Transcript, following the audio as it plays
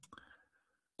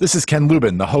This is Ken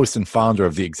Lubin, the host and founder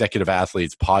of the Executive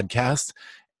Athletes Podcast,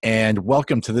 and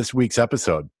welcome to this week's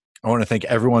episode. I want to thank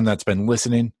everyone that's been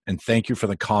listening, and thank you for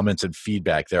the comments and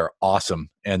feedback. They're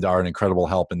awesome and are an incredible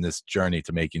help in this journey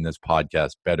to making this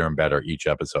podcast better and better each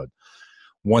episode.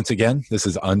 Once again, this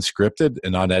is unscripted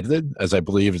and unedited, as I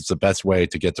believe it's the best way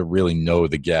to get to really know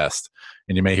the guest.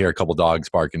 And you may hear a couple dogs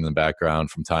barking in the background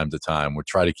from time to time. We'll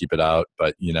try to keep it out,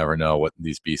 but you never know what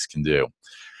these beasts can do.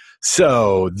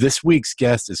 So this week's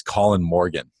guest is Colin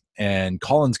Morgan. And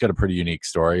Colin's got a pretty unique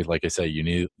story. Like I say,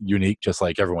 unique just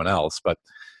like everyone else. But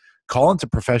Colin's a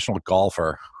professional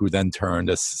golfer who then turned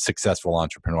a successful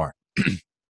entrepreneur.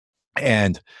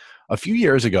 And a few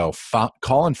years ago,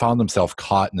 Colin found himself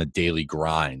caught in a daily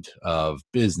grind of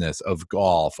business, of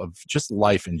golf, of just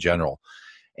life in general.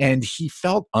 And he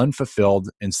felt unfulfilled,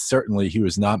 and certainly he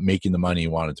was not making the money he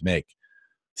wanted to make.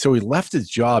 So he left his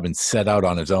job and set out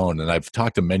on his own. And I've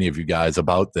talked to many of you guys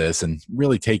about this and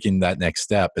really taking that next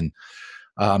step. And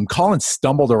Colin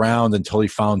stumbled around until he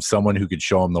found someone who could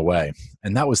show him the way.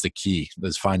 And that was the key,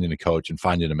 was finding a coach and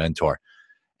finding a mentor.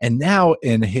 And now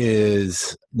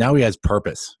now he has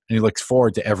purpose, and he looks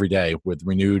forward to every day with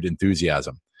renewed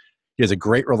enthusiasm. He has a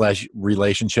great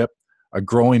relationship, a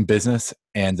growing business,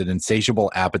 and an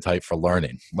insatiable appetite for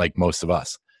learning, like most of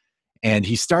us. And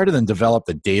he started and developed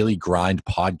a Daily Grind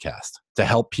podcast to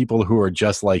help people who are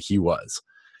just like he was.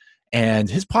 And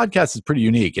his podcast is pretty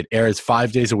unique. It airs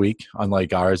 5 days a week,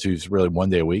 unlike ours, who's really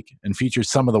 1 day a week, and features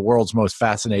some of the world's most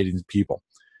fascinating people.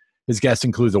 His guests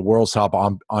include the world's top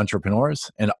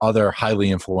entrepreneurs and other highly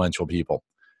influential people.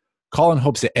 Colin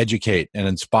hopes to educate and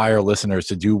inspire listeners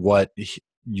to do what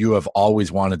you have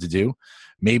always wanted to do.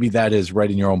 Maybe that is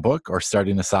writing your own book or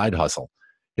starting a side hustle.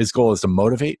 His goal is to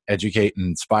motivate, educate, and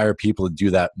inspire people to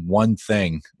do that one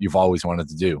thing you've always wanted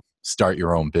to do, start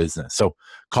your own business. So,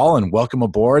 Colin, welcome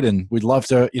aboard, and we'd love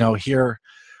to hear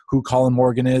who Colin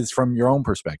Morgan is from your own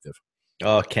perspective.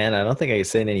 Oh, Ken, I don't think I can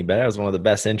say it any better. It was one of the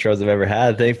best intros I've ever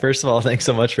had. First of all, thanks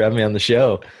so much for having me on the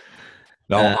show.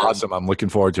 No, awesome. I'm looking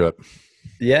forward to it.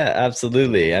 Yeah,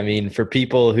 absolutely. I mean, for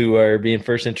people who are being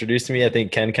first introduced to me, I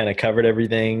think Ken kind of covered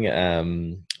everything.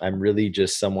 I'm really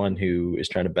just someone who is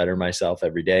trying to better myself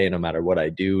every day. No matter what I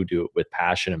do it with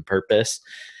passion and purpose,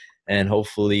 and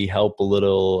hopefully help a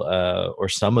little or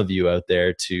some of you out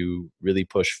there to really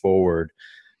push forward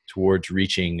towards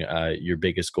reaching your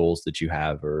biggest goals that you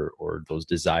have or those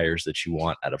desires that you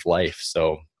want out of life.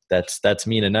 So that's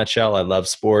me in a nutshell. I love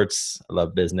sports. I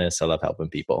love business. I love helping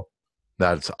people.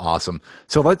 That's awesome.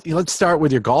 So let's start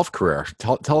with your golf career.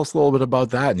 Tell us a little bit about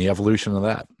that and the evolution of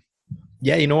that.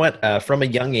 Yeah, you know what? From a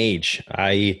young age,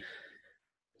 I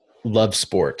love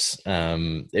sports.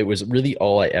 It was really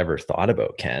all I ever thought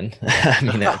about, Ken. I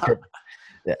mean,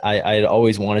 I had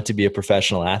always wanted to be a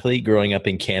professional athlete. Growing up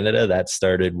in Canada, that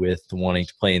started with wanting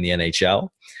to play in the NHL.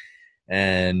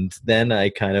 And then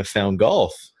I kind of found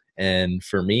golf. And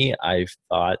for me, I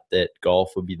thought that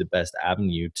golf would be the best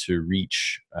avenue to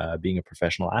reach being a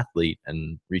professional athlete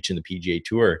and reaching the PGA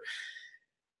Tour.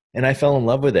 And I fell in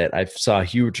love with it. I saw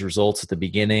huge results at the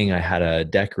beginning. I had a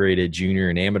decorated junior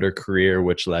and amateur career,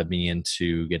 which led me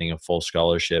into getting a full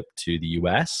scholarship to the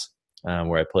US,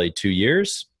 where I played 2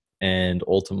 years and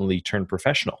ultimately turned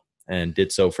professional and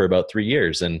did so for about 3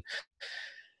 years. And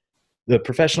the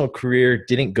professional career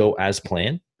didn't go as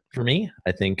planned for me.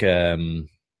 I think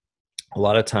a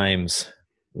lot of times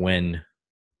when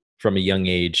from a young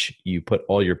age, you put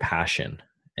all your passion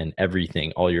and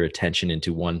everything, all your attention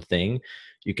into one thing,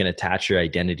 you can attach your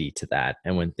identity to that.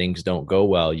 And when things don't go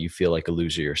well, you feel like a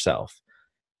loser yourself.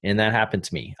 And that happened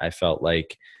to me. I felt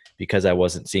like because I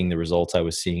wasn't seeing the results I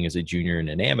was seeing as a junior and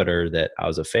an amateur, that I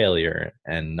was a failure,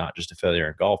 and not just a failure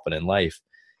in golf, but in life.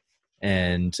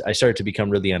 And I started to become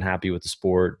really unhappy with the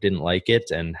sport, didn't like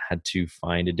it, and had to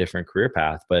find a different career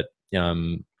path. But,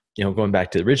 going back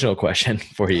to the original question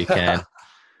for you, Ken,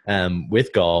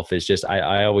 with golf is just,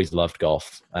 I always loved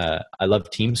golf. I love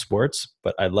team sports,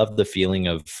 but I love the feeling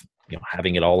of,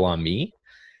 having it all on me.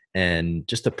 And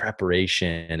just the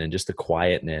preparation and just the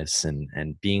quietness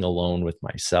and being alone with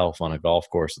myself on a golf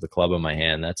course with a club in my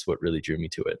hand, that's what really drew me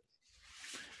to it.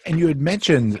 And you had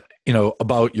mentioned,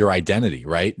 about your identity,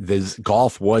 right? This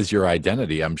golf was your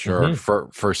identity, I'm sure,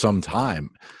 for some time.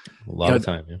 A lot of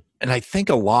time, yeah. And I think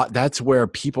that's where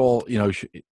people,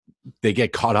 they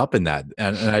get caught up in that.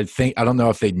 And I don't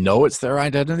know if they know it's their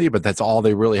identity, but that's all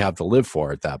they really have to live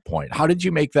for at that point. How did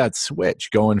you make that switch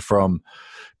going from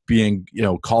being,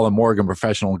 Colin Morgan,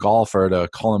 professional golfer, to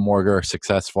Colin Morgan,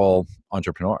 successful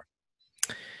entrepreneur?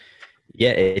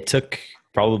 Yeah, it took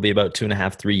probably about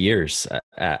 2.5, 3 years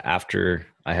after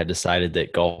I had decided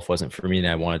that golf wasn't for me and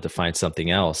I wanted to find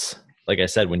something else. like I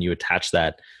said, when you attach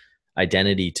that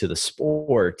identity to the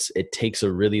sport, it takes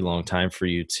a really long time for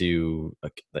you to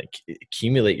like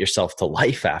accumulate yourself to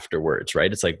life afterwards,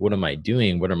 right? It's like, what am I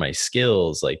doing? What are my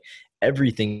skills? Like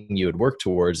everything you would work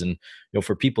towards. And,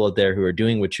 for people out there who are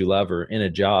doing what you love or in a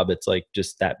job, it's like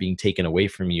just that being taken away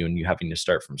from you and you having to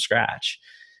start from scratch.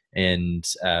 And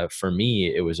for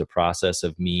me, it was a process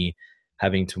of me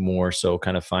having to more so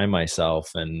kind of find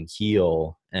myself and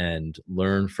heal and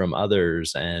learn from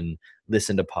others and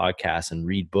listen to podcasts and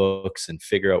read books and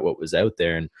figure out what was out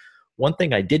there. And one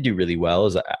thing I did do really well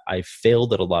is I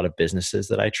failed at a lot of businesses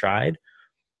that I tried.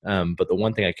 But the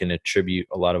one thing I can attribute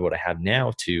a lot of what I have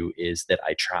now to is that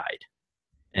I tried.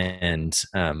 And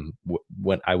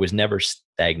when I was never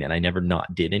stagnant, I never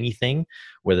not did anything,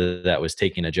 whether that was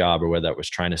taking a job or whether that was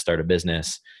trying to start a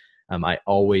business. I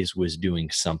always was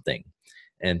doing something.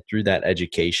 And through that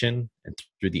education and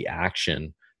through the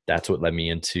action, that's what led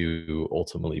me into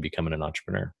ultimately becoming an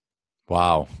entrepreneur.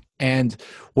 Wow. And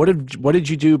what did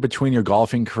you do between your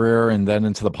golfing career and then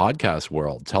into the podcast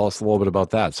world? Tell us a little bit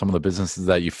about that. Some of the businesses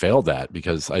that you failed at,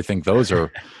 because I think those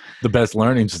are the best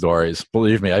learning stories.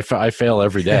 Believe me, I fail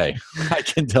every day. I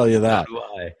can tell you that.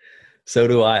 So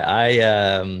do I.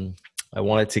 I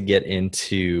wanted to get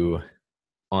into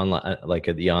online,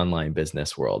 like the online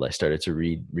business world. I started to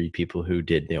read people who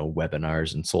did,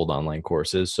 webinars and sold online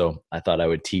courses. So I thought I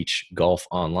would teach golf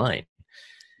online.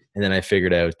 And then I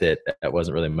figured out that that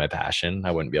wasn't really my passion.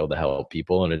 I wouldn't be able to help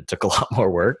people and it took a lot more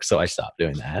work. So I stopped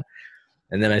doing that.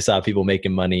 And then I saw people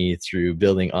making money through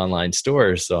building online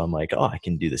stores. So I'm like, oh, I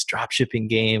can do this drop shipping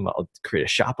game. I'll create a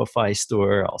Shopify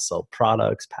store. I'll sell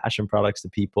products, passion products to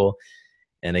people.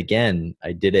 And again,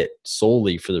 I did it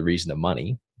solely for the reason of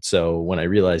money. So when I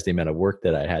realized the amount of work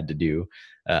that I had to do,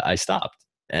 I stopped.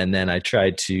 And then I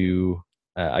tried to,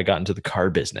 I got into the car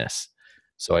business.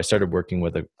 So I started working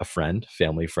with a friend,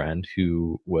 family friend,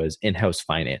 who was in-house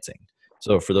financing.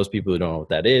 So for those people who don't know what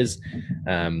that is,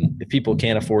 if people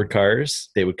can't afford cars,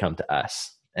 they would come to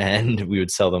us and we would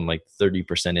sell them like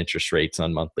 30% interest rates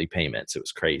on monthly payments. It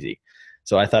was crazy.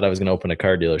 So I thought I was going to open a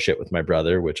car dealership with my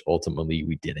brother, which ultimately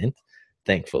we didn't,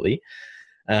 thankfully.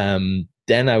 Then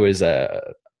I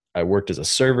worked as a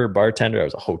server, bartender. I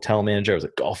was a hotel manager. I was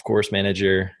a golf course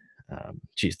manager.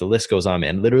 The list goes on,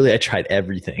 man. Literally, I tried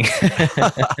everything.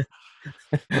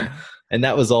 And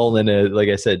that was all in a, like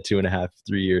I said, 2.5,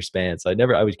 3 year span. So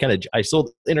I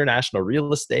sold international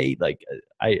real estate. Like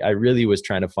I really was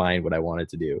trying to find what I wanted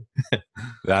to do.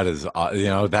 That is,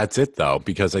 that's it though,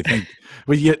 because I think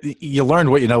you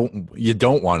learned what, you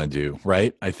don't want to do,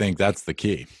 right? I think that's the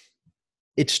key.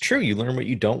 It's true. You learn what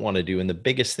you don't want to do. And the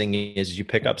biggest thing is you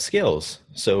pick up skills.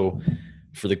 So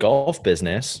for the golf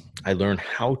business, I learned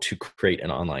how to create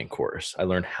an online course. I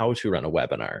learned how to run a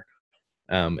webinar.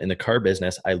 In the car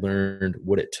business, I learned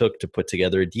what it took to put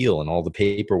together a deal and all the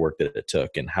paperwork that it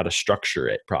took and how to structure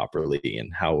it properly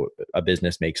and how a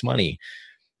business makes money.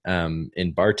 In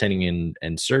bartending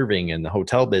and serving and the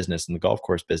hotel business and the golf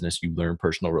course business, you learn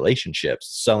personal relationships.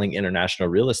 Selling international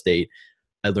real estate,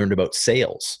 I learned about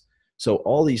sales. So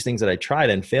all these things that I tried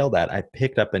and failed at, I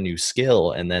picked up a new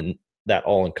skill, and then that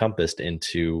all encompassed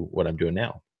into what I'm doing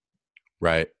now.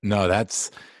 Right. No,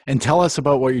 and tell us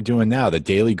about what you're doing now, the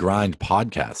Daily Grind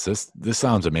podcast. This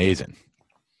sounds amazing.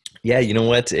 Yeah. You know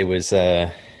what? It was,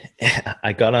 I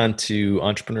got onto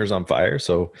Entrepreneurs on Fire.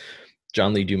 So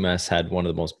John Lee Dumas had one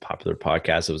of the most popular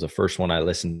podcasts. It was the first one I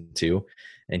listened to,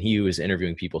 and he was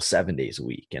interviewing people 7 days a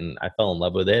week, and I fell in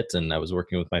love with it. And I was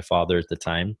working with my father at the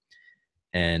time,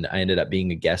 and I ended up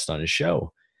being a guest on his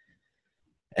show.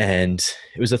 And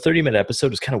it was a 30-minute episode.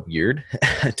 It was kind of weird,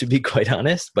 to be quite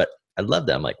honest, but I loved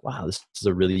that. I'm like, wow, this is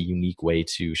a really unique way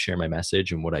to share my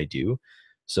message and what I do.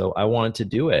 So I wanted to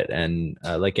do it. And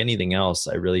like anything else,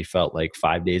 I really felt like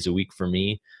 5 days a week for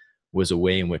me was a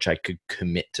way in which I could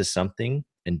commit to something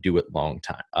and do it long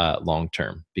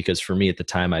term. Because for me at the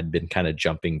time, I'd been kind of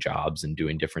jumping jobs and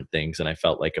doing different things. And I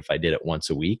felt like if I did it once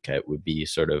a week, it would be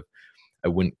I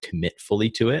wouldn't commit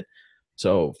fully to it.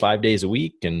 So 5 days a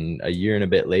week, and a year and a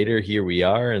bit later, here we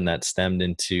are. And that stemmed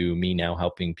into me now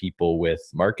helping people with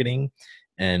marketing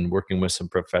and working with some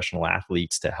professional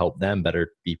athletes to help them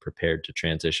better be prepared to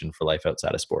transition for life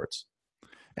outside of sports.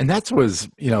 And that was,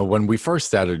 when we first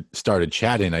started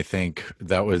chatting, I think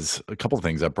that was a couple of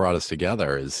things that brought us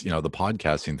together is, the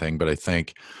podcasting thing. But I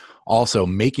think also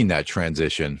making that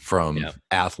transition from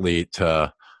athlete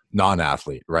to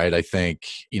non-athlete, right? I think,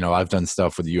 I've done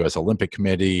stuff with the U.S. Olympic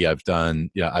Committee.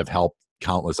 I've helped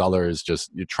countless others just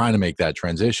trying to make that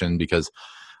transition, because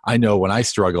I know when I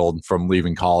struggled from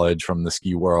leaving college, from the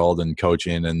ski world and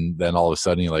coaching, and then all of a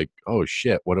sudden you're like, oh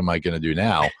shit, what am I going to do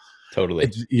now?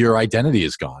 Totally. your identity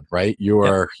is gone, right?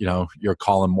 You're, you're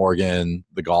Colin Morgan,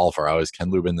 the golfer. I was Ken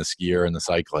Lubin, the skier and the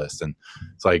cyclist. And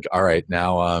it's like, all right,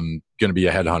 now I'm going to be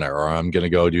a headhunter, or I'm going to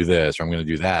go do this, or I'm going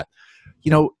to do that.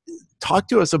 Talk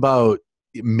to us about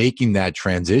making that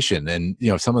transition and,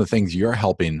 some of the things you're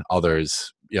helping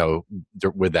others,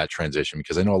 with that transition,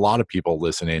 because I know a lot of people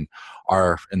listening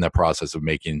are in the process of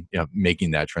making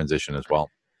that transition as well.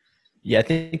 Yeah, I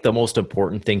think the most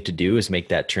important thing to do is make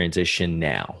that transition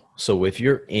now. So if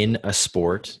you're in a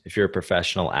sport, if you're a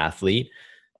professional athlete,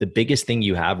 the biggest thing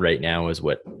you have right now is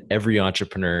what every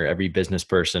entrepreneur, every business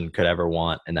person could ever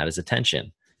want, and that is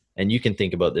attention. And you can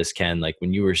think about this, Ken, like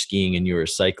when you were skiing and you were a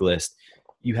cyclist,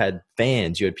 you had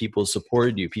fans, you had people who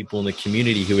supported you, people in the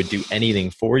community who would do anything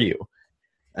for you.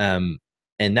 Um,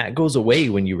 and that goes away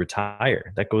when you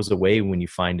retire. That goes away when you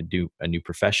find a new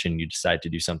profession, you decide to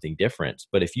do something different.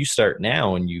 But if you start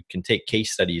now and you can take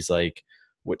case studies like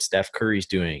what Steph Curry's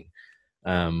doing,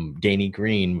 Danny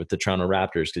Green with the Toronto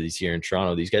Raptors, because he's here in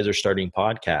Toronto, these guys are starting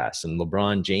podcasts, and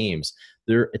LeBron James,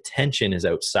 their attention is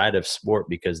outside of sport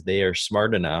because they are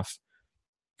smart enough,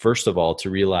 first of all,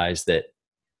 to realize that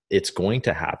it's going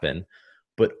to happen.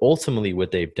 But ultimately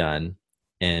what they've done,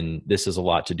 and this is a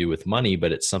lot to do with money,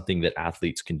 but it's something that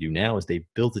athletes can do now, is they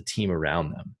build a team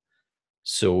around them.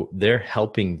 So they're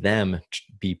helping them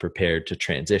be prepared to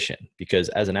transition, because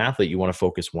as an athlete, you want to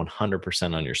focus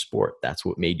 100% on your sport. That's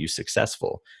what made you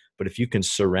successful. But if you can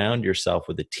surround yourself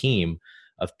with a team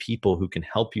of people who can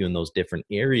help you in those different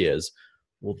areas,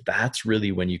 well, that's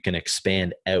really when you can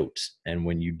expand out. And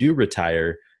when you do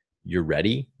retire, you're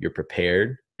ready, you're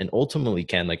prepared. And ultimately,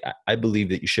 Ken, like I believe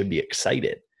that you should be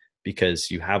excited, because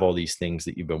you have all these things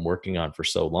that you've been working on for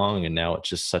so long, and now it's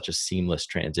just such a seamless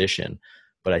transition.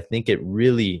 But I think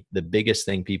the biggest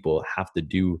thing people have to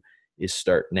do is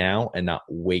start now and not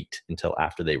wait until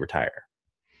after they retire.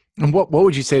 And what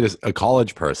would you say to a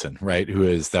college person, right?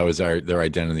 That was their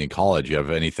identity in college. You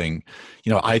have anything,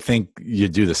 I think you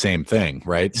do the same thing,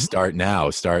 right? Start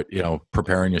now, start,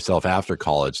 preparing yourself after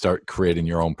college, start creating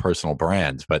your own personal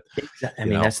brands. But I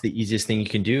mean, that's the easiest thing you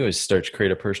can do, is start to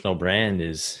create a personal brand,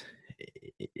 is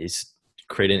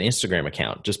create an Instagram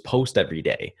account. Just post every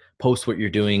day. Post what you're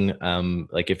doing.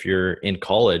 Like if you're in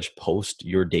college, post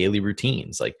your daily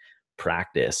routines, like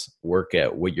practice,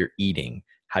 workout, what you're eating,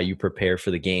 how you prepare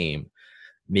for the game.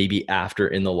 Maybe after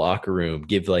in the locker room,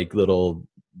 give like little,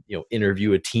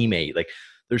 interview a teammate. Like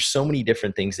there's so many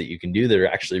different things that you can do that are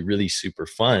actually really super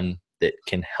fun that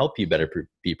can help you better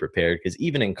be prepared. Because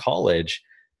even in college,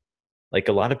 like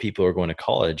a lot of people are going to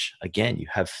college, again, you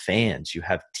have fans, you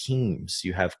have teams,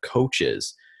 you have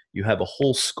coaches, you have a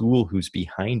whole school who's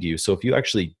behind you. So if you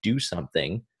actually do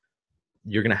something,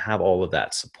 you're going to have all of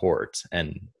that support.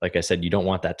 And like I said, you don't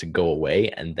want that to go away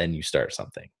and then you start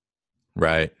something.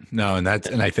 Right. No, and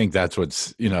I think that's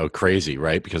what's, crazy,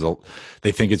 right? Because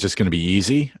they think it's just going to be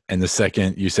easy. And the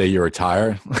second you say you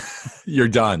retire, you're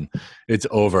done. It's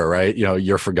over, right?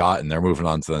 You're forgotten. They're moving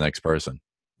on to the next person.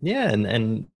 Yeah.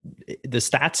 And the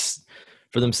stats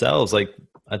for themselves, like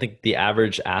I think the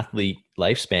average athlete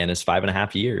lifespan is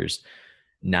 5.5 years.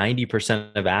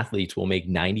 90% of athletes will make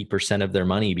 90% of their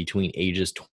money between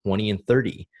ages 20 and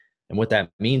 30. And what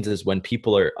that means is when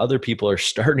other people are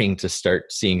starting to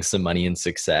seeing some money and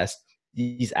success,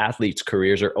 these athletes'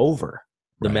 careers are over.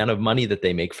 The amount of money that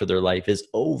they make for their life is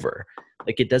over.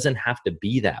 Like it doesn't have to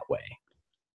be that way.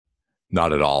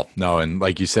 Not at all. No. And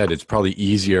like you said, it's probably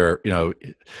easier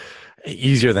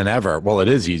than ever. Well, it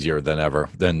is easier than ever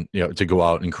to go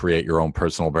out and create your own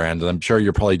personal brand. And I'm sure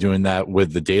you're probably doing that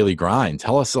with the Daily Grind.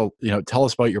 Tell us about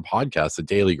your podcast, The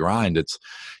Daily Grind.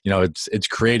 It's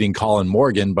creating Colin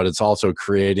Morgan, but it's also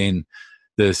creating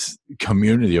this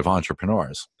community of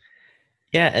entrepreneurs.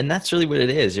 Yeah. And that's really what it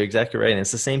is. You're exactly right. And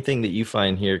it's the same thing that you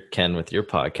find here, Ken, with your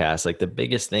podcast. Like the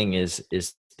biggest thing is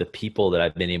the people that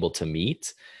I've been able to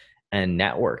meet and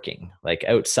networking. Like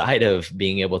outside of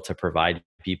being able to provide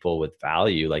people with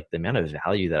value, like the amount of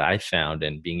value that I found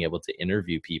in being able to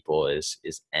interview people is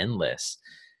endless.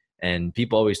 And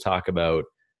people always talk about,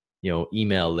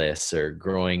 email lists or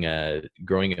growing a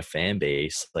fan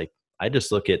base. Like I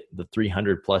just look at the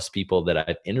 300 plus people that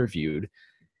I've interviewed,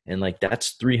 and like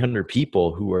that's 300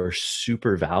 people who are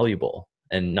super valuable,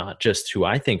 and not just who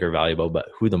I think are valuable, but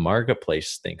who the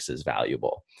marketplace thinks is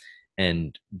valuable.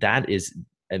 And that is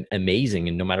amazing.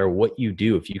 And no matter what you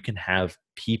do, if you can have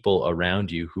people around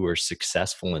you who are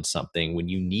successful in something, when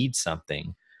you need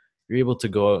something, you're able to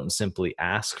go out and simply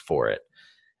ask for it,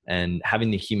 and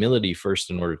having the humility first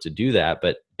in order to do that.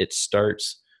 But it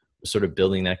starts sort of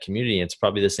building that community. It's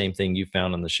probably the same thing you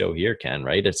found on the show here, Ken,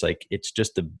 right? It's like, it's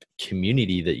just the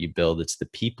community that you build. It's the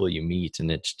people you meet,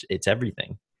 and it's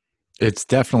everything. It's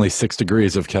definitely 6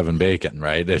 degrees of Kevin Bacon,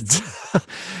 right?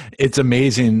 It's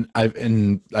amazing.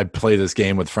 I play this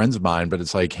game with friends of mine, but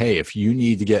it's like, hey, if you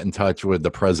need to get in touch with the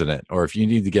president, or if you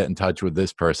need to get in touch with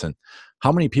this person,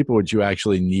 how many people would you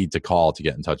actually need to call to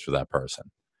get in touch with that person?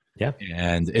 Yeah.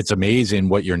 And it's amazing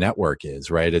what your network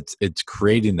is, right? It's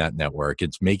creating that network.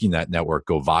 It's making that network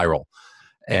go viral.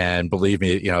 And believe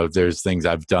me, there's things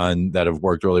I've done that have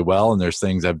worked really well, and there's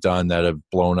things I've done that have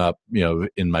blown up,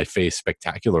 in my face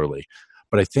spectacularly.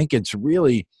 But I think it's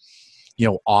really,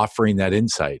 offering that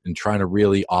insight and trying to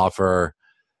really offer,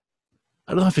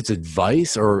 I don't know if it's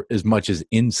advice or as much as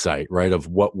insight, right, of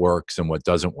what works and what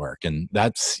doesn't work. And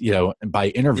that's, by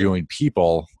interviewing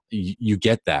people, you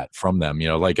get that from them.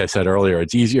 Like I said earlier,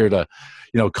 it's easier to,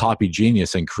 copy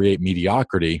genius and create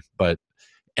mediocrity, but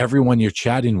everyone you're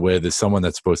chatting with is someone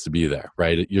that's supposed to be there,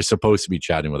 right? You're supposed to be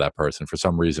chatting with that person for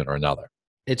some reason or another.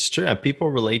 It's true. And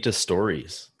people relate to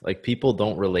stories. Like, people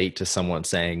don't relate to someone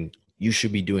saying, you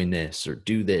should be doing this or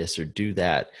do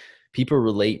that. People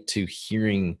relate to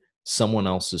hearing someone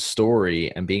else's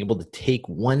story and being able to take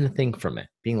one thing from it,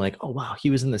 being like, oh, wow, he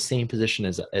was in the same position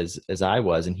as I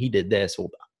was, and he did this.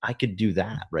 Well, I could do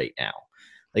that right now.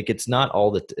 Like, it's not all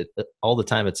the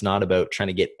time. It's not about trying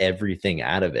to get everything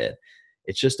out of it.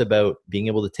 It's just about being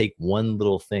able to take one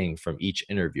little thing from each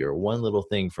interview, or one little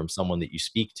thing from someone that you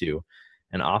speak to.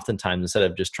 And oftentimes, instead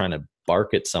of just trying to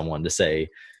bark at someone to say,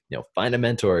 find a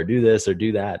mentor or do this or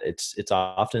do that, it's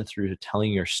often through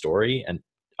telling your story and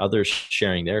others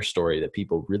sharing their story that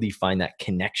people really find that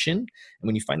connection. And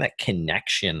when you find that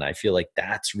connection, I feel like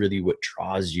that's really what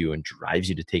draws you and drives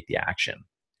you to take the action.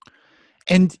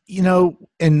 And,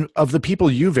 and of the people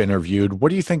you've interviewed, what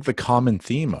do you think the common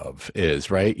theme of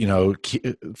is, right?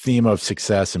 Theme of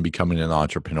success in becoming an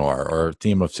entrepreneur, or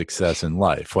theme of success in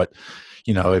life. What,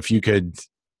 if you could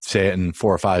say it in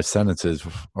 4 or 5 sentences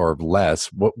or less,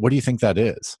 what do you think that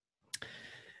is?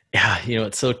 Yeah,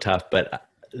 it's so tough, but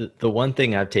the one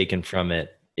thing I've taken from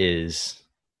it is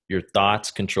your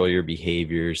thoughts control your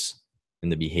behaviors,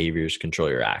 and the behaviors control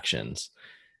your actions.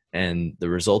 And the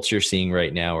results you're seeing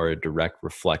right now are a direct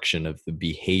reflection of the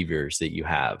behaviors that you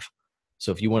have.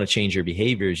 So if you want to change your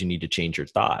behaviors, you need to change your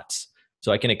thoughts.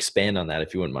 So I can expand on that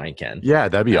if you wouldn't mind, Ken. Yeah,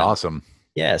 that'd be awesome.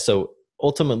 Yeah. So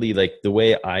ultimately, like, the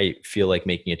way I feel like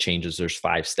making a change is there's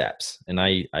 5 steps. And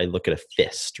I look at a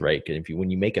fist, right? When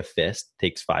you make a fist, it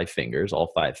takes 5 fingers,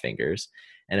 all 5 fingers.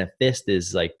 And a fist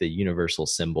is like the universal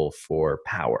symbol for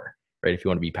power. Right? If you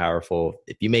want to be powerful,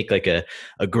 if you make like a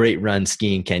great run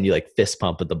skiing, Ken, you like fist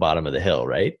pump at the bottom of the hill,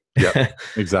 right? Yeah,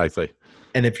 exactly.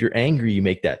 And if you're angry, you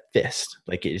make that fist.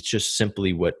 Like, it's just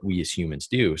simply what we as humans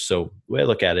do. So the way I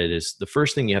look at it is, the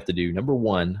first thing you have to do, number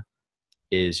one,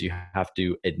 is you have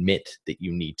to admit that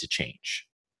you need to change.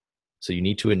 So you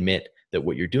need to admit that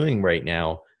what you're doing right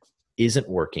now isn't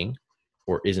working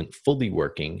or isn't fully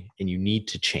working, and you need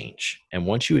to change. And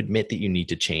once you admit that you need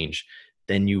to change,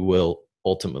 then you will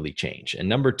ultimately change. And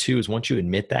number 2 is, once you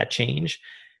admit that change,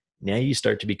 now you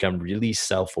start to become really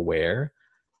self-aware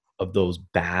of those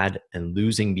bad and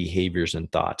losing behaviors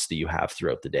and thoughts that you have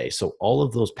throughout the day. So all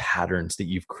of those patterns that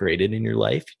you've created in your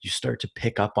life, you start to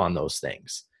pick up on those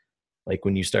things. Like,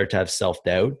 when you start to have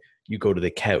self-doubt, you go to the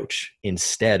couch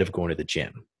instead of going to the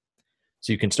gym.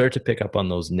 So you can start to pick up on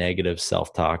those negative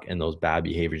self-talk and those bad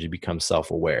behaviors. You become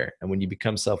self-aware. And when you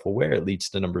become self-aware, it leads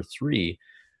to number 3,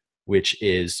 which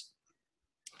is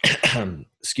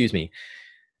excuse me.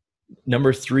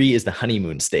 Number 3 is the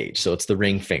honeymoon stage. So it's the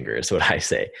ring finger is what I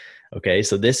say. Okay.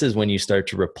 So this is when you start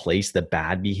to replace the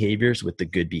bad behaviors with the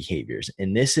good behaviors.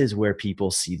 And this is where people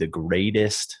see the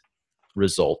greatest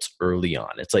results early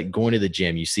on. It's like going to the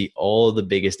gym. You see all of the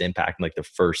biggest impact in like the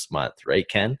first month, right,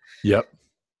 Ken? Yep.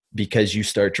 Because you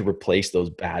start to replace those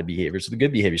bad behaviors with the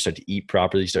good behaviors. You start to eat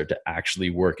properly, you start to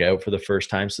actually work out for the first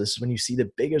time. So this is when you see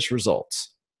the biggest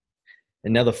results.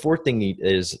 And now the 4th thing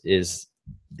is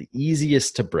the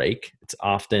easiest to break. It's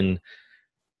often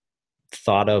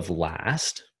thought of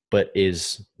last, but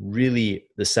is really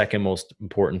the second most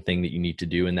important thing that you need to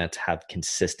do, and that's have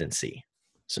consistency.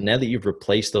 So now that you've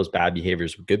replaced those bad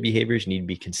behaviors with good behaviors, you need to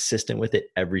be consistent with it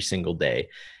every single day.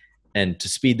 And to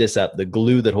speed this up, the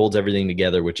glue that holds everything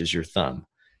together, which is your thumb,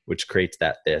 which creates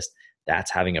that fist, that's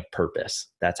having a purpose.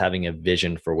 That's having a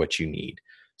vision for what you need.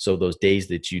 So those days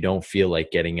that you don't feel like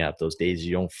getting up, those days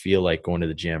you don't feel like going to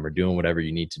the gym or doing whatever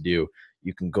you need to do,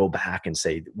 you can go back and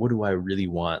say, what do I really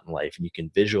want in life? And you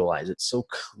can visualize it so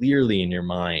clearly in your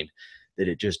mind that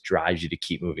it just drives you to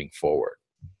keep moving forward.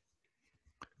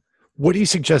 What do you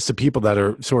suggest to people that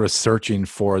are sort of searching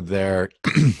for their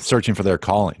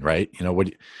calling, right?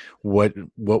 What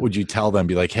would you tell them?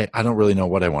 Be like, hey, I don't really know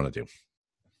what I want to do.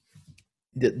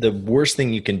 the worst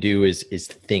thing you can do is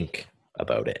think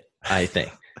about it, I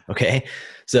think. Okay.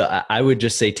 So I would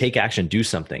just say, take action, do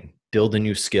something, build a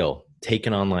new skill, take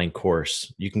an online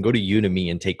course. You can go to Udemy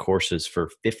and take courses for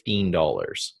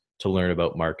 $15 to learn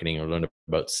about marketing or learn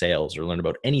about sales or learn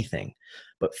about anything.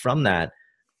 But from that,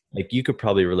 like, you could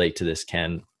probably relate to this,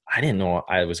 Ken. I didn't know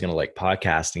I was going to like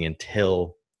podcasting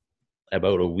until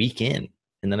about a week in.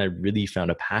 And then I really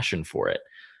found a passion for it.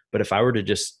 But if I were to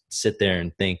just sit there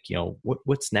and think,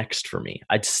 what's next for me,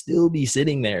 I'd still be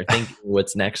sitting there thinking,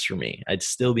 what's next for me? I'd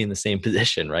still be in the same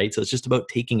position, right? So it's just about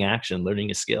taking action,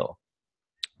 learning a skill.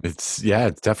 It's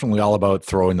definitely all about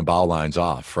throwing the bow lines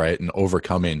off, right? And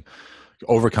overcoming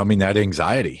that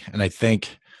anxiety. And I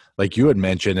think, like you had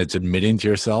mentioned, it's admitting to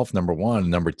yourself, number one.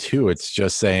 Number two, it's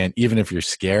just saying, even if you're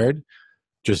scared,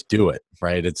 just do it,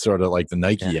 right? It's sort of like the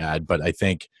Nike ad, but I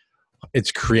think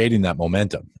it's creating that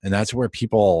momentum. And that's where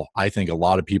I think a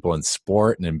lot of people in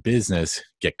sport and in business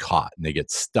get caught and they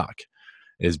get stuck,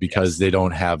 is because they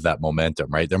don't have that momentum,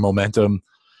 right? Their momentum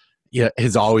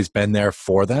has always been there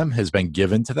for them, has been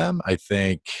given to them. I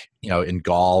think, in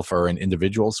golf or in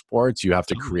individual sports, you have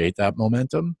to create that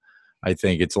momentum. I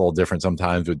think it's a little different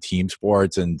sometimes with team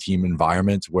sports and team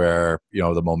environments where,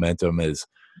 the momentum is,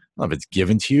 I don't know if it's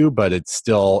given to you, but it's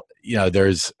still,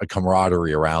 there's a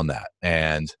camaraderie around that.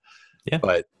 And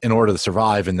but in order to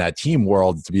survive in that team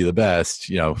world, to be the best,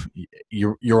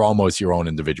 you're almost your own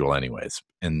individual anyways.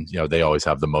 And, they always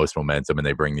have the most momentum and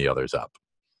they bring the others up.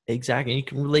 Exactly. You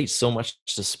can relate so much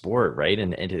to sport, right?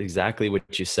 And exactly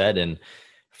what you said. And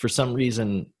for some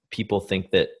reason, people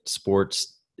think that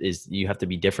sports you have to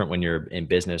be different when you're in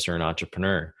business or an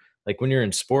entrepreneur. Like, when you're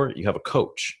in sport, you have a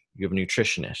coach, you have a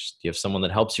nutritionist, you have someone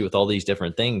that helps you with all these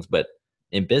different things. But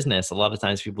in business, a lot of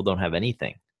times people don't have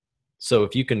anything. So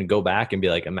if you can go back and be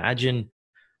like, imagine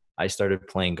I started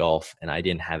playing golf and I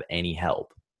didn't have any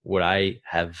help, would I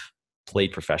have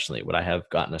played professionally? Would I have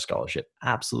gotten a scholarship?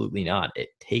 Absolutely not. It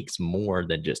takes more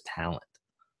than just talent.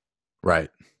 Right.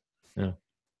 Yeah.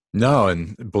 No,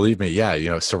 and believe me,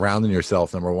 surrounding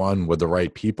yourself, number one, with the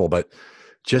right people, but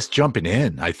just jumping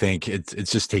in. I think it's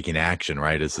just taking action,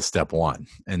 right, is the step one.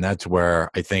 And that's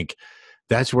where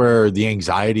the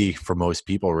anxiety for most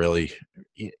people really,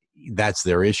 that's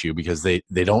their issue, because they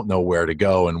don't know where to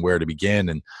go and where to begin.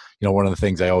 And one of the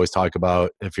things I always talk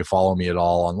about, if you follow me at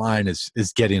all online,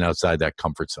 is getting outside that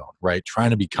comfort zone, right? Trying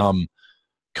to become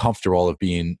comfortable of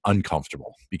being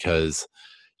uncomfortable, because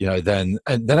then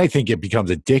I think it becomes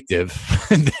addictive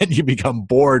and then you become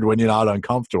bored when you're not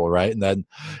uncomfortable, right? And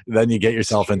then you get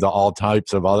yourself into all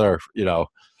types of other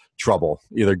trouble,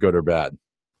 either good or bad.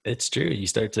 It's true. You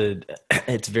start to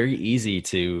it's very easy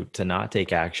to not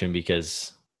take action,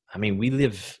 because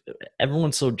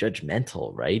everyone's so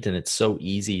judgmental, right? And it's so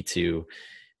easy to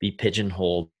be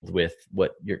pigeonholed with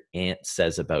what your aunt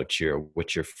says about you or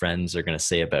what your friends are going to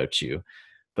say about you.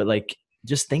 But like,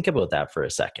 just think about that for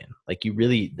a second. Like,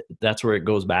 that's where it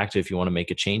goes back to, if you want to make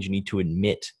a change, you need to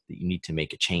admit that you need to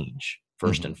make a change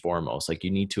first and foremost. Like, you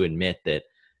need to admit that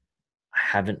I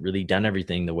haven't really done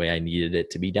everything the way I needed it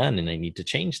to be done, and I need to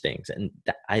change things. And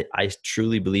I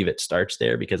truly believe it starts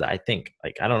there, because I think,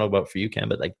 like, I don't know about for you, Ken,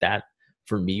 but like, that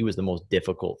for me was the most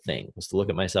difficult thing, was to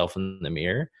look at myself in the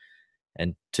mirror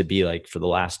and to be like, for the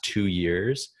last 2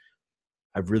 years,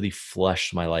 I've really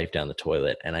flushed my life down the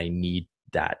toilet, and I need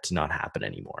that to not happen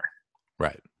anymore.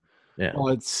 Right. Yeah.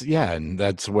 Well, and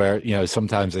that's where,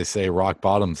 sometimes they say rock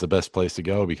bottom's the best place to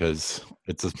go, because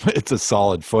it's a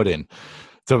solid footing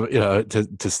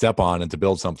to step on and to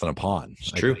build something upon.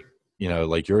 It's true.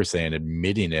 Like you were saying,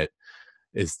 admitting it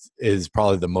is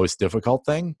probably the most difficult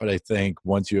thing. But I think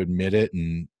once you admit it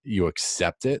and you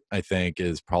accept it, I think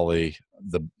is probably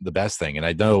the best thing. And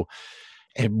I know,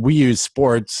 and we use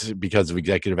sports because of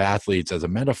executive athletes as a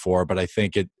metaphor, but I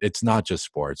think it's not just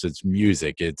sports. It's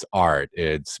music, it's art,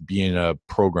 it's being a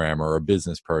programmer or a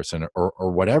business person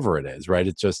or whatever it is, right?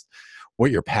 It's just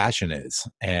what your passion is,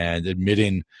 and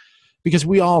admitting, because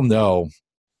we all know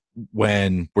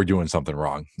when we're doing something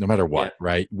wrong, no matter what,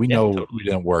 right? We know totally. We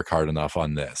didn't work hard enough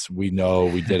on this. We know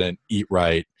we didn't eat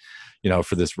right,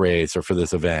 for this race or for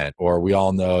this event, or we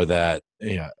all know that,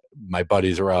 my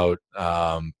buddies are out,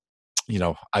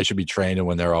 I should be training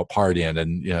when they're out partying,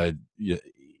 and,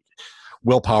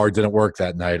 willpower didn't work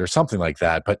that night or something like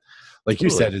that. But like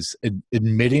totally. You said, is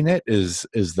admitting it is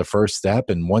the first step.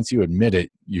 And once you admit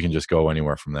it, you can just go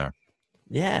anywhere from there.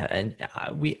 Yeah. And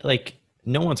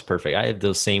no one's perfect. I have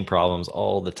those same problems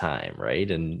all the time. Right.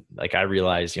 And like, I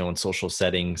realize, in social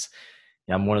settings,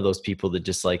 I'm one of those people that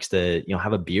just likes to,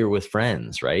 have a beer with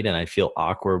friends. Right. And I feel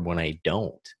awkward when I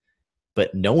don't.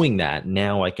 But knowing that,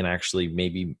 now I can actually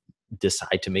maybe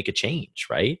decide to make a change,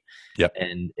 right? Yep.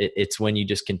 And it's when you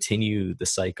just continue the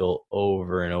cycle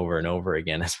over and over and over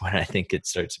again, that's when I think it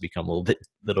starts to become a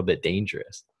little bit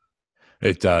dangerous.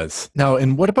 It does. Now,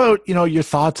 and what about, your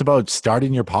thoughts about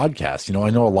starting your podcast? I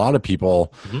know a lot of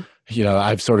people, Mhm.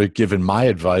 I've sort of given my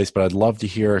advice, but I'd love to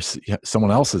hear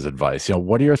someone else's advice.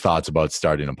 What are your thoughts about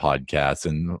starting a podcast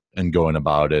and going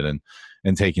about it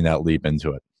and taking that leap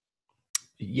into it?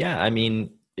 Yeah, I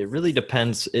mean, it really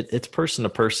depends. It's person to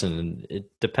person, and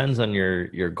it depends on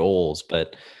your goals.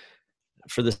 But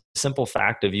for the simple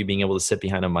fact of you being able to sit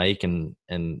behind a mic and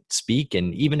speak,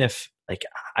 and even if, like,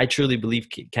 I truly believe,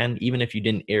 Ken, even if you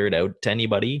didn't air it out to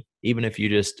anybody, even if you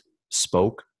just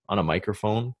spoke on a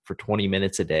microphone for 20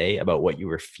 minutes a day about what you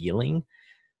were feeling,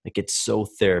 like, it's so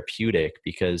therapeutic,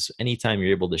 because anytime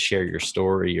you're able to share your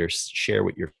story or share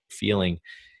what you're feeling,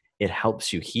 it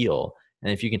helps you heal.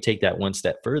 And if you can take that one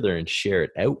step further and share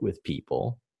it out with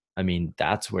people, I mean,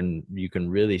 that's when you can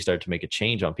really start to make a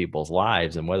change on people's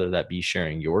lives. And whether that be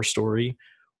sharing your story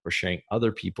or sharing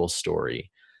other people's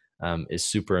story, is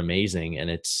super amazing.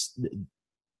 And it's,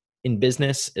 in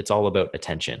business, it's all about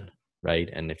attention, right?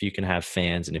 And if you can have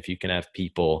fans, and if you can have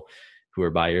people who are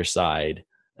by your side,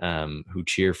 who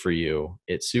cheer for you,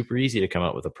 it's super easy to come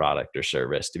up with a product or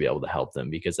service to be able to help them.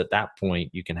 Because at that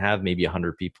point, you can have maybe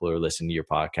 100 people who are listening to your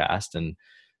podcast and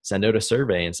send out a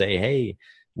survey and say, hey,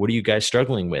 what are you guys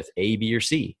struggling with, A, B, or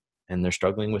C? And they're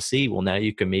struggling with C. Well, now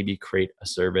you can maybe create a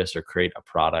service or create a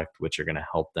product which are going to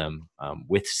help them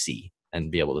with C and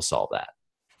be able to solve that.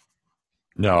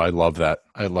 No, I love that.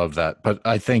 I love that. But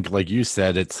I think, like you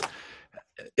said, it's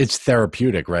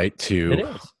therapeutic, right? It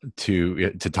is.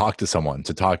 To talk to someone,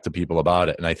 to talk to people about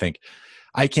it. And I think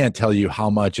I can't tell you how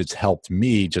much it's helped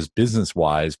me just business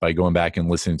wise by going back and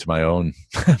listening to my own,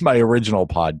 my original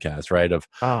podcast, right? Of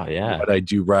Oh, yeah. what I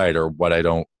do right or what I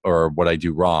don't, or what I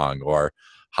do wrong, or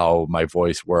how my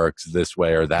voice works this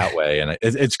way or that way. And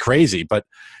it's crazy.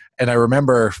 And I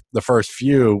remember the first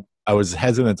few, I was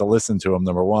hesitant to listen to them,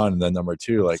 number one. And then number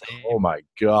two, like, Same. oh my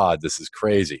God, this is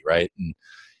crazy. Right.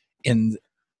 And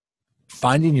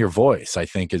finding your voice, I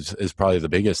think, is probably the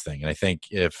biggest thing. And I think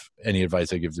if any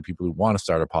advice I give to people who want to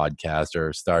start a podcast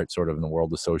or start sort of in the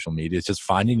world of social media, it's just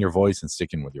finding your voice and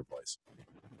sticking with your voice.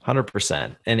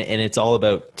 100%. And it's all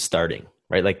about starting,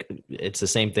 right? Like, it's the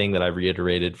same thing that I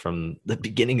reiterated from the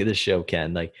beginning of the show,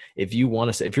 Ken. Like, if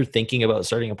you're thinking about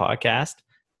starting a podcast,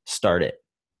 start it.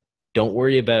 Don't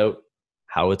worry about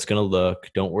how it's going to look.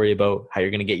 Don't worry about how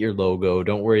you're going to get your logo.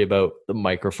 Don't worry about the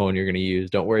microphone you're going to use.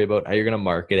 Don't worry about how you're going to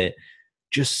market it.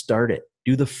 Just start it.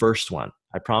 Do the first one.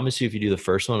 I promise you, if you do the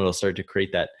first one, it'll start to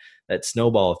create that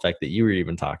snowball effect that you were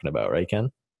even talking about, right,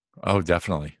 Ken? Oh,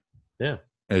 definitely. Yeah.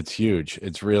 It's huge.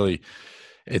 It's really,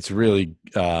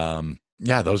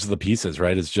 yeah, those are the pieces,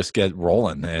 right? It's just get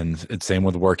rolling. And it's same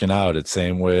with working out. It's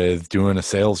same with doing a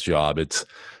sales job. It's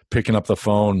picking up the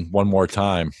phone one more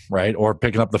time, right? Or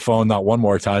picking up the phone, not one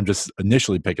more time, just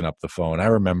initially picking up the phone. I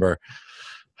remember,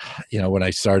 when I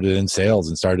started in sales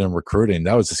and started in recruiting,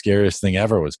 that was the scariest thing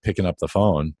ever, was picking up the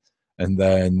phone. And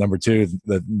then number two,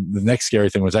 the next scary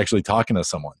thing was actually talking to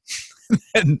someone.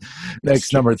 And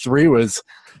next, number three was,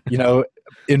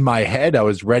 in my head, I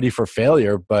was ready for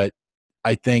failure, but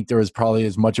I think there was probably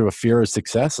as much of a fear of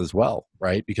success as well,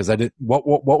 right? Because I did, what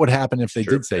would happen if they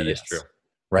did say yes? True.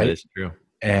 Right. That is true.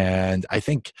 And I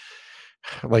think,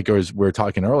 like we were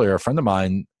talking earlier, a friend of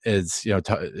mine is,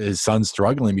 his son's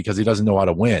struggling because he doesn't know how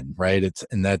to win, right?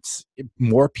 That's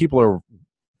more people.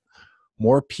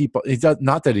 He does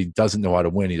not that he doesn't know how to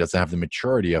win. He doesn't have the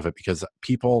maturity of it, because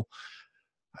people,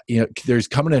 there's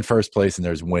coming in first place and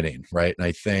there's winning, right? And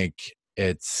I think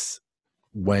it's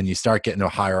when you start getting to a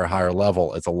higher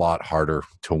level, it's a lot harder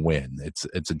to win. It's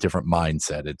a different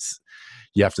mindset.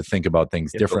 You have to think about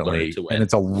things differently, and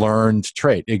it's a learned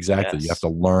trait. Exactly. Yes. You have to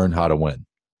learn how to win.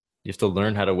 You have to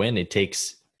learn how to win. It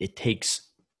takes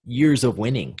years of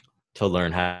winning to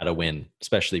learn how to win,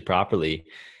 especially properly.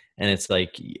 And it's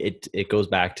like, it goes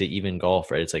back to even golf,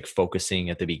 right? It's like focusing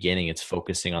at the beginning. It's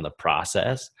focusing on the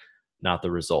process, not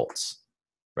the results,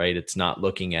 right? It's not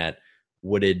looking at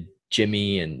what did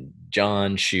Jimmy and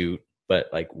John shoot, but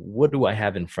like, what do I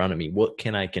have in front of me? What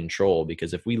can I control?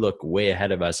 Because if we look way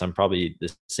ahead of us, I'm probably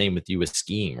the same with you with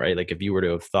skiing, right? Like, if you were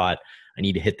to have thought, I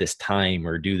need to hit this time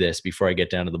or do this before I get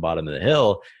down to the bottom of the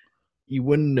hill, you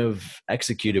wouldn't have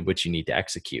executed what you need to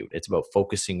execute. It's about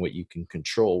focusing what you can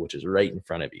control, which is right in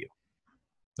front of you.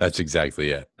 That's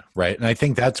exactly it. Right. And I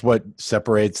think that's what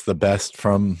separates the best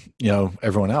from,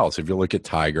 everyone else. If you look at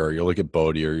Tiger, or you look at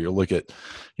Bodie, or you look at,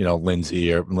 Lindsey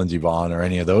Vonn, or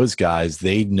any of those guys,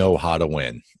 they know how to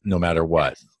win no matter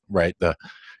what. Right.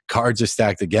 cards are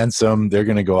stacked against them, they're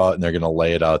going to go out and they're going to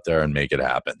lay it out there and make it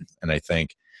happen. And I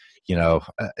think,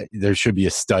 there should be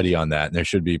a study on that. And there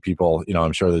should be people,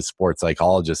 I'm sure there's sports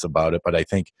psychologists about it, but I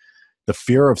think the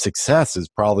fear of success is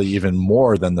probably even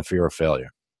more than the fear of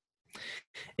failure.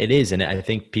 It is. And I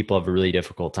think people have a really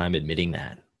difficult time admitting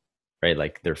that, right?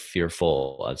 Like they're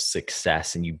fearful of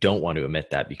success and you don't want to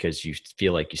admit that because you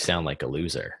feel like you sound like a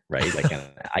loser, right? Like,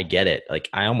 I get it. Like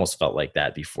I almost felt like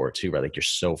that before too, right? Like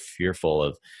you're fearful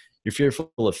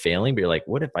of failing, but you're like,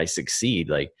 what if I succeed?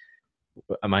 Like,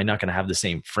 am I not going to have the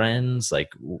same friends? Like,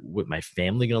 what my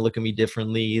family going to look at me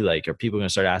differently? Like, are people going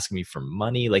to start asking me for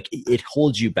money? Like it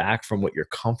holds you back from what you're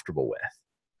comfortable with.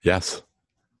 Yes.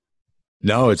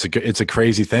 No, it's a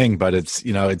crazy thing, but it's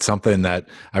something that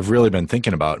I've really been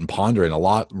thinking about and pondering a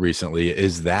lot recently.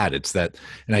 It's that,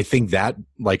 and I think that,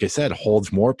 like I said,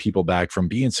 holds more people back from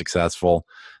being successful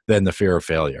than the fear of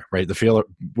failure. Right?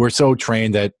 We're so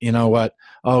trained that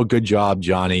oh, good job,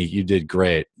 Johnny, you did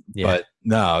great. Yeah. But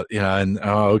no,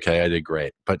 okay, I did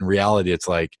great. But in reality, it's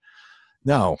like,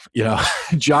 no,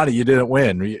 Johnny, you didn't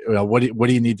win. What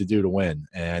do you need to do to win?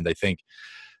 And I think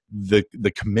the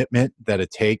commitment that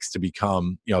it takes to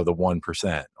become, the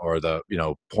 1% or the,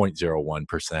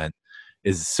 0.01%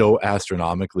 is so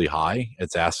astronomically high.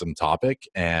 It's asymptotic.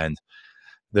 And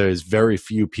there's very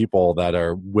few people that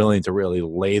are willing to really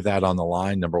lay that on the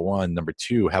line. Number one. Number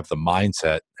two, have the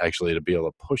mindset actually to be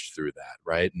able to push through that.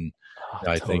 Right. And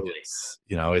I think it's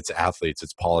athletes,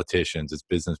 it's politicians, it's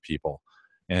business people.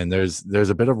 And there's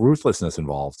a bit of ruthlessness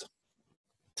involved.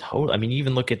 Totally. I mean,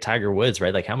 even look at Tiger Woods,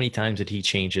 right? Like how many times did he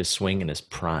change his swing in his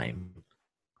prime?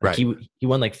 Like right. He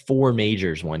won like 4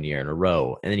 majors one year in a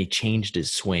row, and then he changed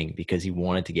his swing because he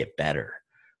wanted to get better.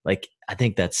 Like, I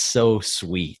think that's so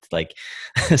sweet. Like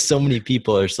so many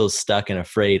people are so stuck and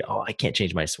afraid. Oh, I can't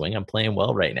change my swing. I'm playing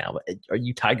well right now. But are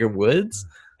you Tiger Woods?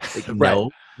 Like, right. No,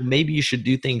 maybe you should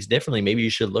do things differently. Maybe you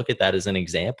should look at that as an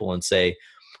example and say,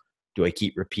 do I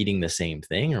keep repeating the same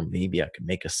thing? Or maybe I could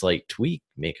make a slight tweak,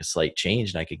 make a slight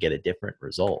change, and I could get a different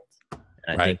result.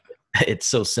 And I think it's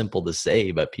so simple to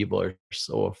say, but people are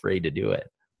so afraid to do it.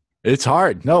 It's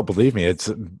hard. No, believe me, it's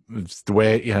the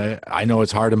way, I know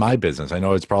it's hard in my business. I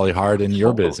know it's probably hard in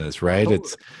your business, right?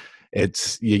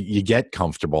 It's you get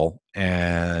comfortable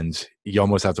and you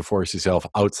almost have to force yourself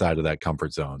outside of that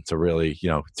comfort zone to really,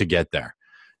 to get there.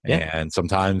 Yeah. And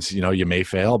sometimes, you may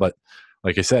fail, but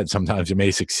like I said, sometimes you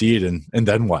may succeed and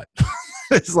then what?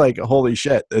 It's like, holy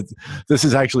shit, this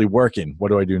is actually working. What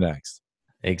do I do next?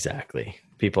 Exactly.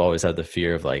 People always have the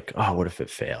fear of like, oh, what if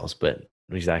it fails? But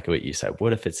exactly what you said.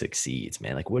 What if it succeeds,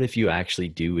 man? Like, what if you actually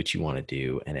do what you want to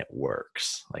do and it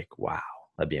works? Like, wow,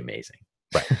 that'd be amazing.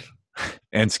 Right.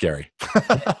 And scary.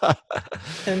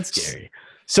 And scary.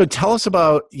 So tell us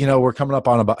about, we're coming up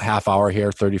on about half hour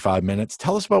here, 35 minutes.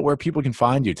 Tell us about where people can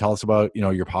find you. Tell us about,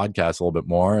 your podcast a little bit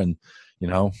more. And,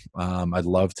 I'd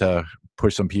love to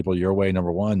push some people your way,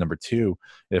 number one. Number two,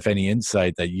 if any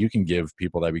insight that you can give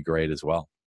people, that'd be great as well.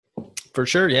 For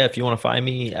sure. Yeah. If you want to find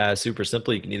me super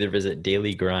simply, you can either visit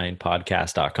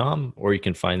dailygrindpodcast.com or you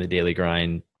can find the Daily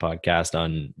Grind podcast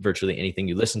on virtually anything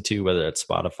you listen to, whether it's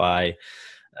Spotify,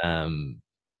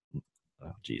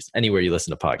 anywhere you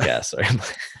listen to podcasts.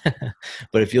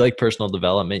 But if you like personal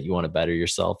development, you want to better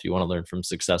yourself, you want to learn from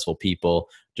successful people,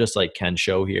 just like Ken's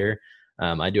show here.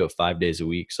 I do it 5 days a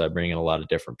week. So I bring in a lot of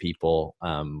different people,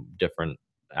 different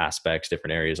aspects,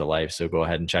 different areas of life. So go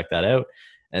ahead and check that out.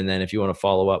 And then if you want to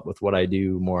follow up with what I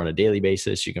do more on a daily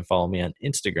basis, you can follow me on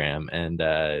Instagram. And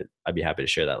I'd be happy to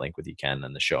share that link with you, Ken,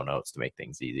 in the show notes to make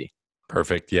things easy.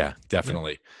 Perfect. Yeah,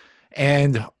 definitely.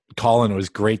 And Colin, it was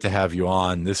great to have you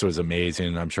on. This was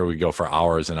amazing. I'm sure we go for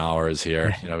hours and hours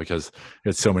here, because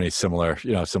there's so many similar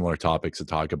topics to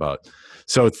talk about.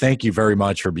 So thank you very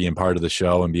much for being part of the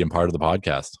show and being part of the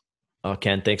podcast. Oh,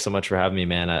 Ken, thanks so much for having me,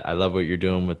 man. I love what you're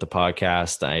doing with the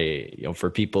podcast. For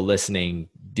people listening,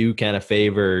 do Ken a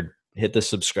favor, hit the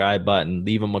subscribe button,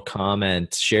 leave him a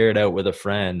comment, share it out with a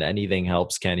friend. Anything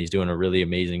helps Ken. He's doing a really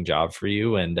amazing job for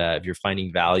you. And if you're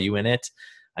finding value in it,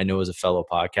 I know as a fellow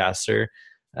podcaster,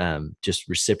 just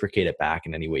reciprocate it back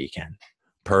in any way you can.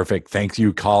 Perfect. Thank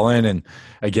you, Colin. And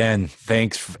again,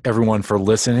 thanks everyone for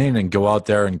listening, and go out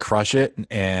there and crush it.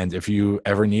 And if you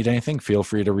ever need anything, feel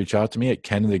free to reach out to me at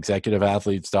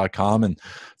kenandexecutiveathletes.com and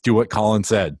do what Colin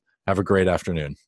said. Have a great afternoon.